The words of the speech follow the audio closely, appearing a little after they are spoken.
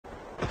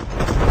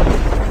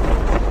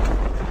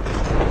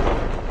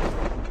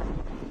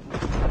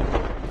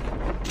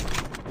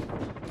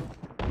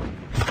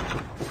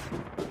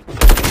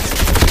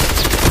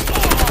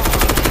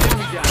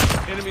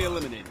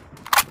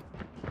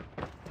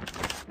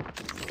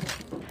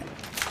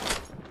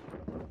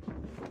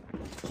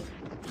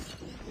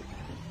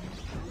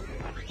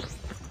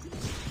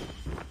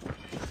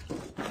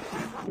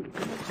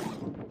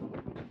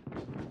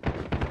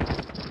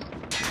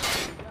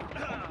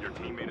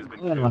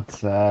אין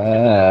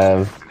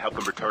מצב.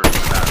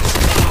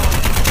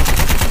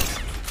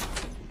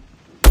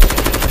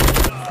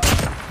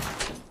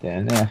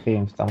 תהנה אחי,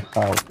 אם סתם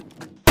חר.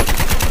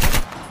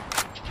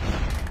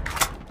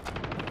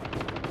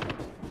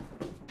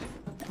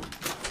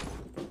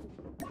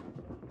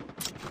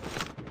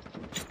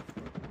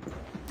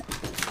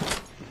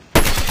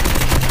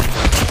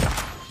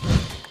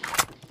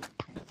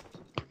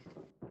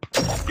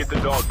 Get the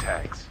dog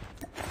tags.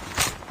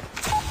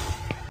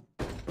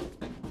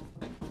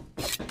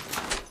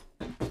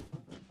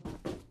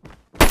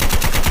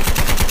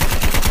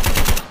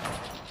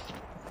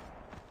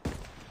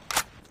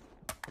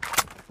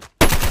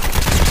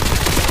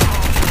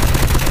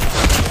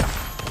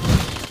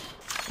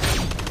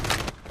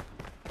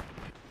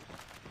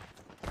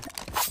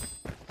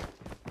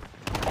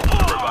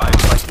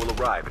 Revived flight will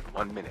arrive in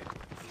 1 minute.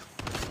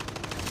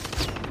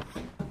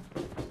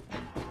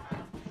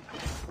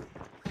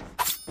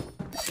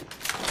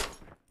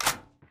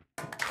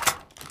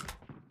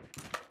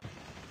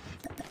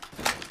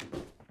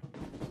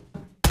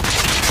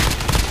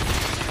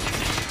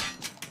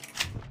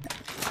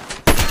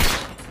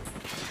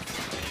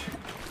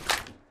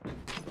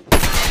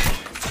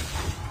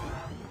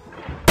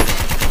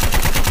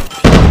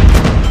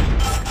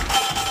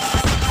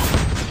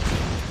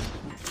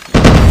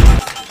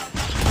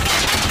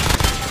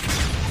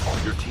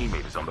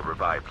 Teammate is on the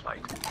revived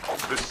flight.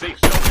 The safe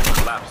zone is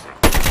collapsing.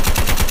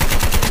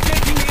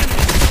 Taking the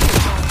enemy.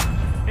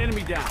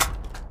 Enemy down.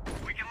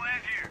 We can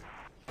land here.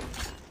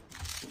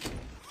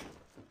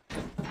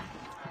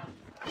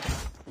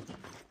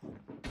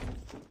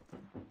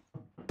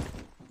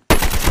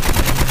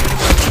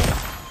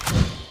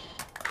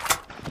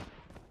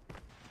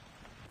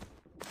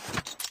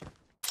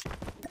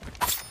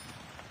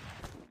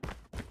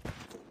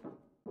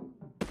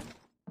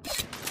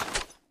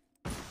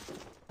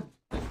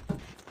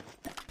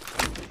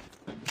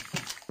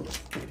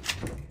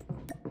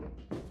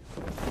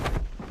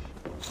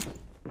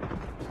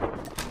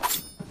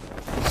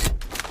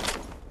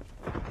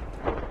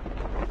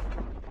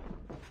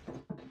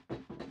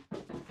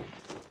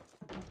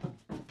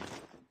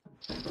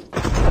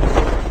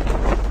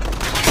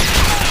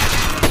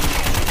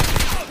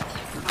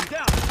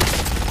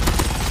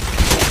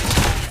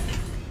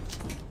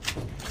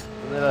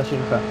 זה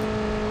להשאירך.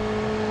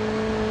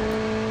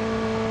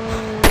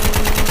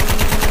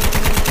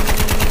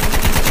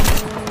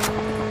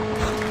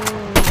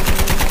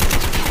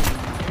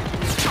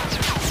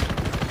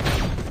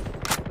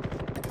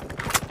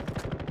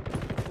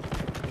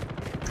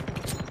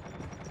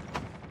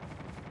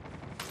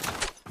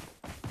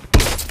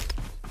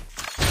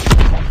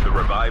 The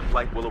revived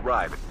flight will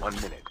arrive in 1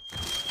 minute.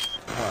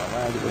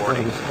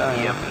 Warning,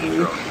 EMP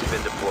drone has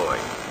been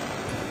deployed.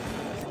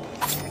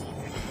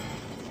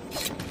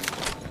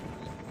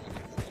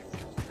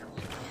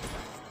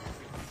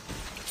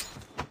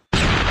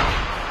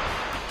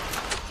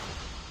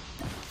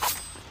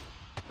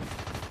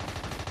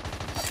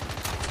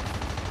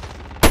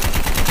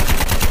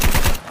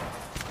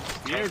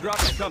 The airdrop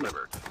is coming.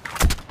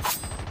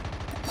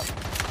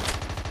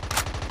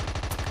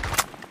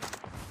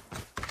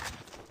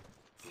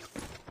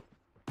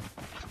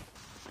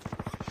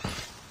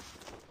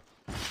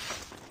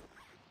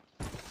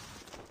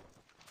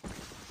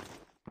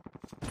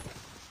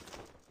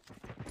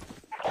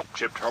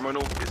 Chip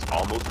terminal is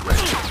almost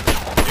ready.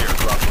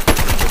 Airdrop.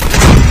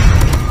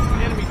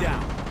 Enemy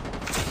down.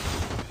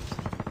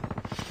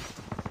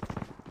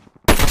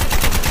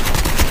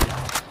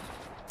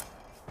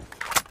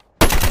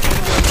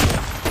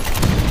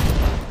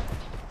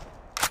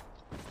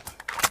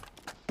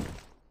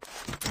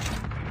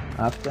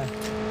 אהבת?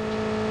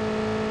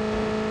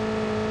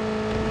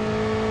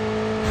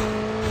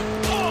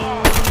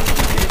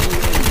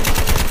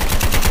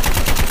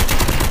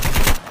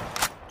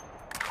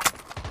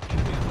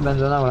 בן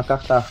זונה, הוא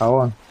לקח את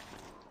האחרון.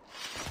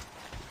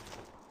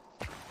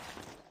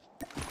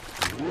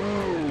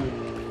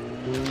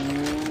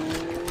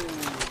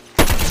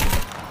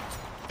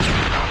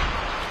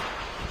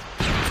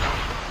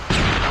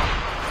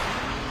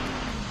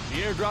 The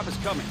airdrop is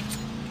coming.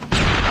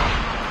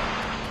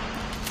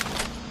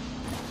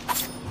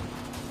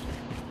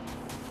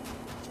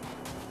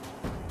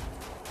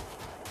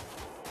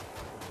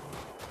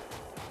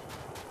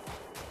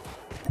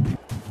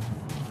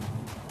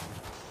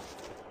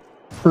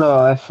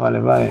 לא, איפה,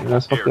 הלוואי, לא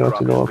הספקתי לראות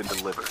שדורוק.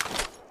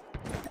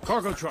 Cargo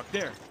truck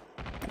there.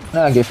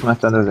 לא להגיף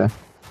מהצד הזה.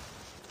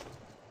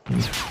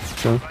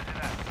 טוב.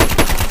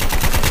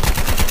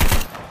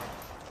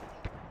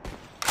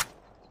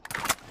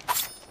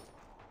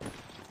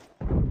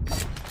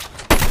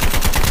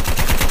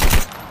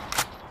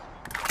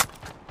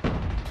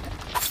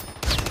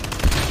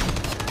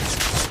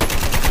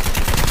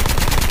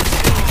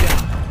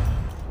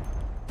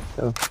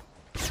 טוב.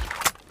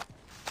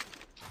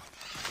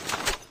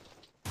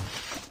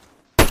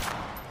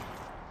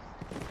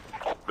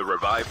 The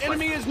revived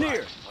Enemy is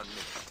near.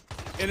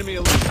 Enemy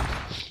eliminated.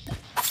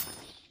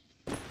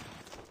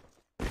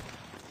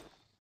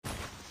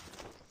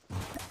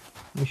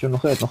 מישהו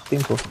נוחת, נוחתים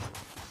פה.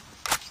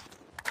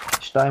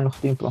 שתיים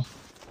נוחתים פה.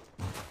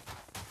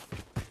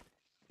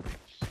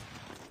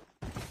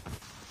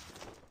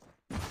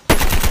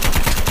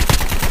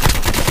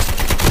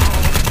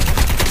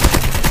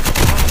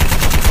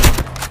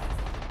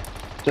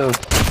 טוב.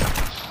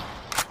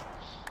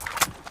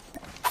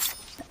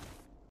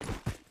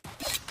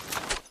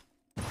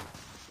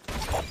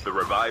 The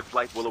revived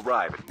flight will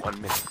arrive in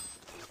 1 minute.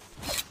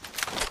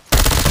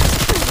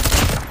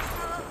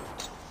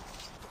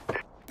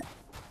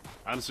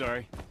 I'm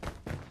sorry.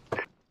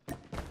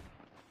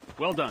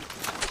 Well done.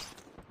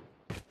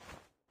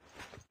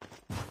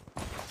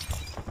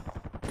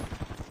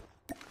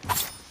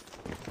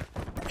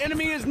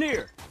 Enemy is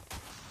near.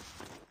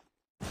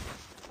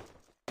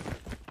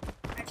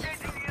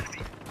 Engaging the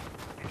enemy.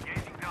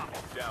 Engaging down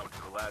to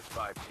the last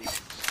 5 teams.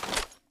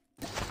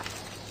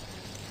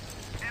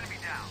 Enemy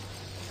down.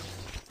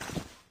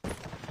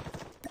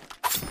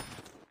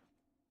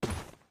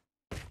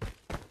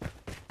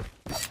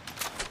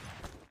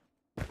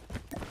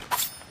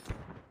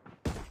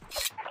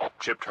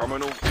 Chip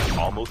terminal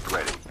almost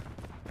ready.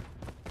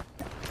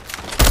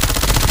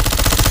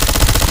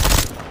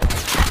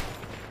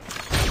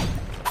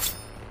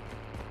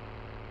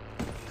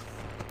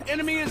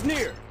 Enemy is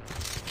near.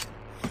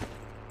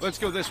 Let's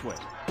go this way.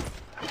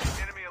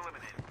 Enemy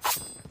eliminated.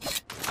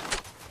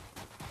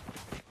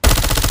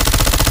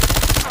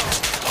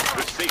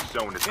 The safe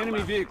zone is Enemy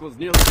collapsed. vehicles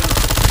nearly done.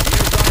 The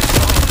airdrop is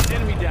gone.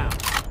 Enemy down.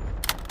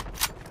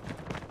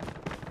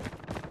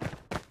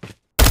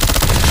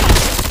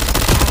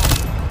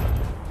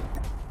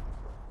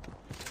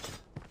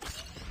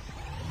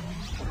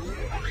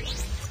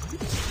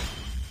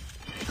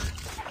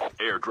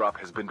 Airdrop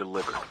has been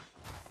delivered.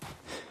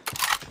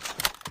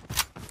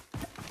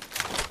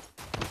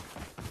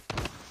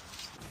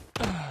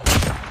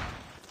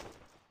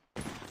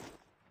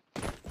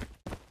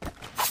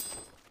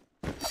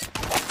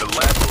 The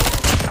last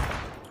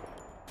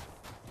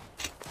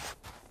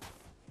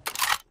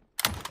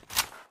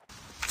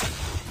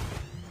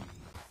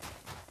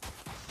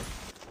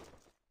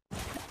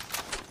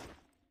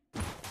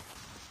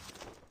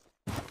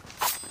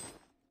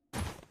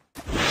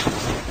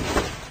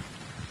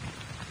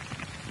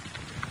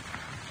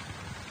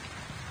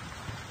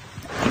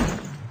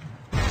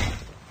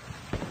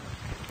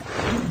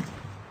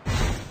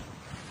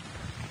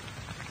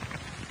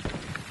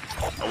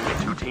only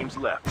 2 teams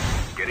left,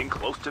 getting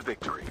close to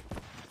victory.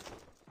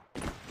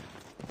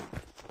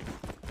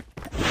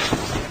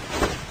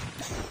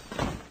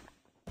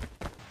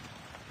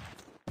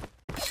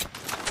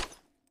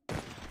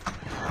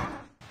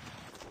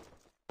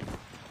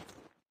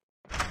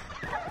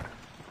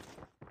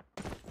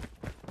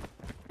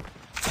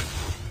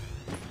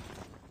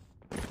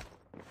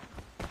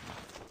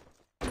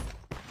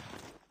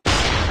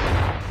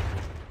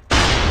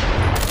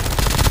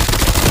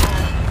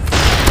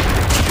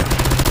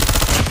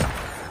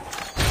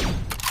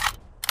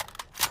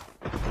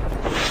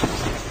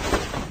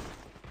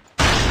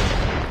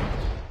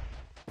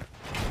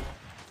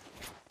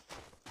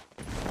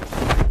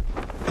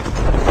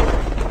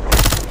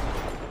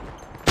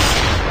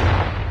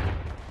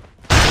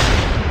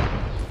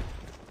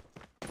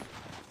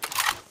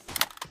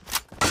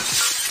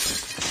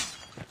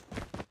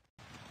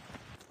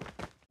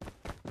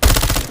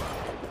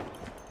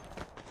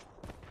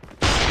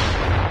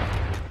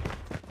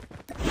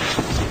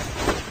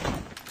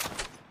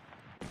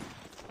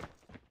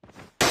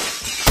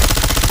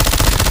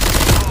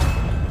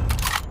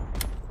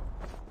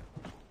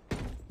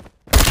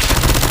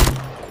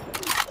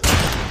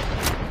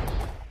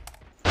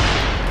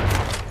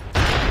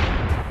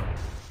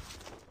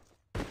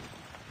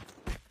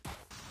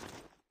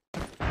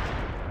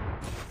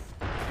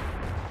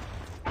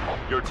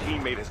 Your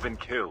teammate has been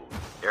killed.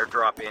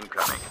 Airdrop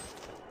incoming.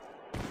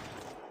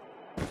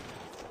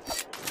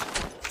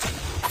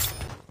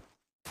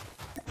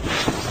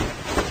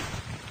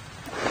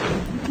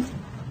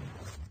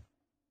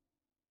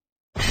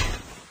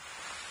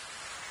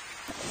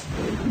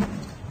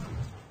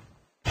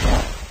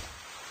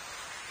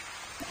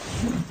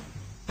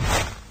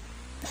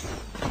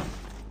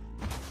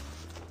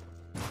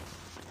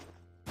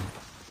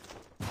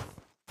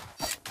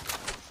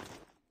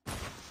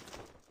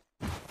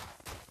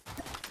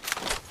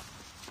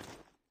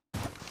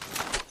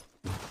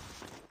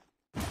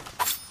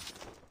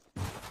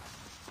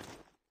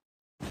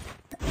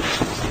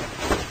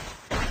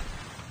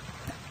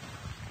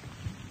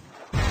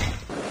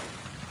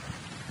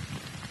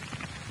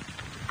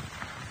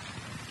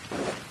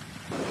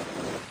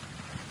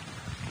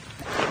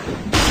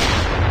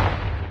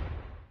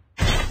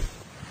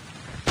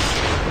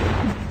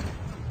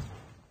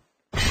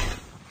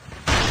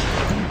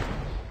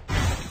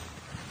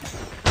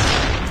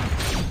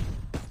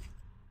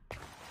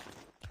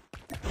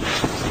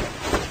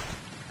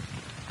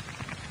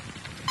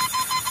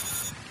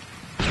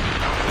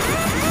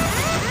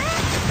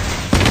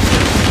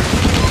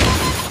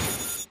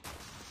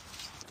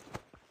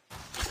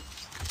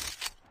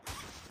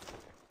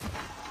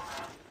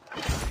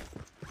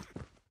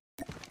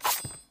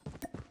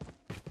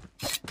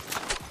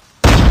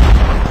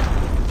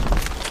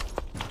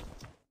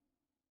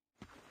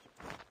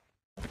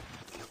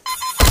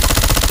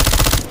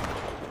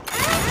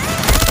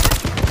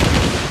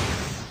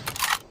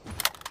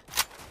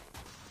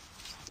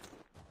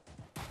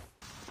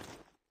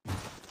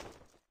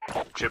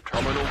 Chip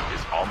terminal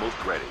is almost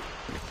ready.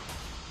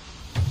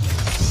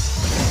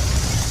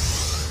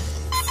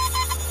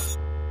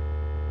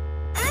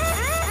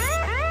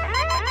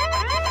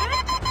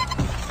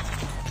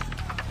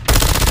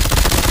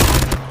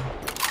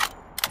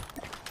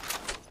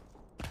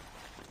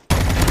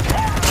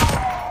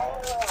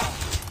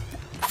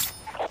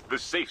 The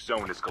safe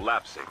zone is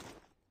collapsing.